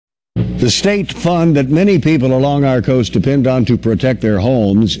The state fund that many people along our coast depend on to protect their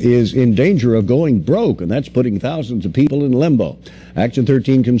homes is in danger of going broke, and that's putting thousands of people in limbo. Action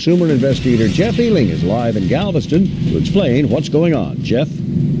 13 consumer investigator Jeff Ealing is live in Galveston to explain what's going on. Jeff?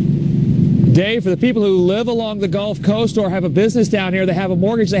 Dave, for the people who live along the Gulf Coast or have a business down here, they have a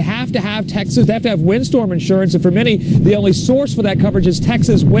mortgage, they have to have Texas, they have to have windstorm insurance, and for many, the only source for that coverage is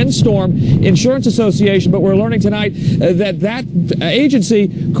Texas Windstorm Insurance Association. But we're learning tonight that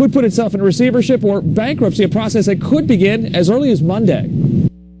agency could put itself in receivership or bankruptcy, a process that could begin as early as Monday.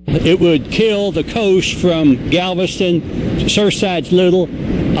 It would kill the coast from Galveston, Surfside's Little,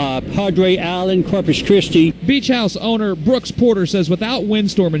 Padre Island, Corpus Christi. Beach House owner Brooks Porter says without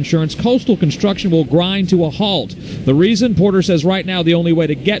windstorm insurance, coastal construction will grind to a halt. The reason, Porter says right now the only way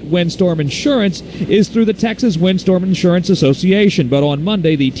to get windstorm insurance is through the Texas Windstorm Insurance Association. But on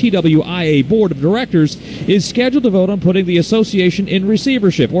Monday, the TWIA Board of Directors is scheduled to vote on putting the association in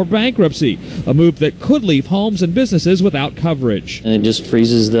receivership or bankruptcy, a move that could leave homes and businesses without coverage. And it just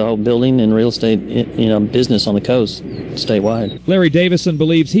freezes the whole building and real estate, business on the coast statewide. Larry Davison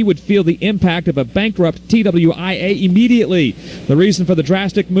believes he would feel the impact of a bankrupt TWIA immediately. The reason for the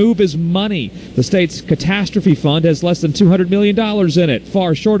drastic move is money. The state's catastrophe fund has less than $200 million in it,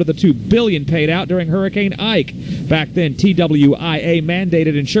 far short of the $2 billion paid out during Hurricane Ike. Back then, TWIA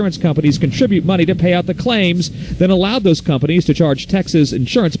mandated insurance companies contribute money to pay out the claims, then allowed those companies to charge Texas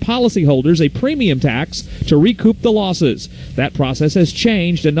insurance policyholders a premium tax to recoup the losses. That process has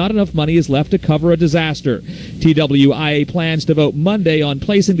changed, and not enough money is left to cover a disaster. TWIA plans to vote Monday on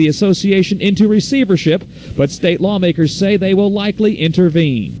placing the association into receivership, but state lawmakers say they will likely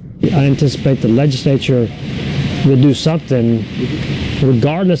intervene. I anticipate the legislature will do something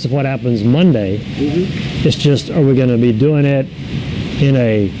regardless of what happens Monday. It's just, are we going to be doing it in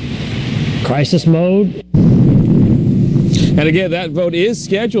a crisis mode? And again, that vote is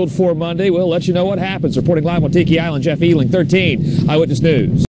scheduled for Monday. We'll let you know what happens. Reporting live on Tiki Island, Jeff Ealing, 13 Eyewitness News.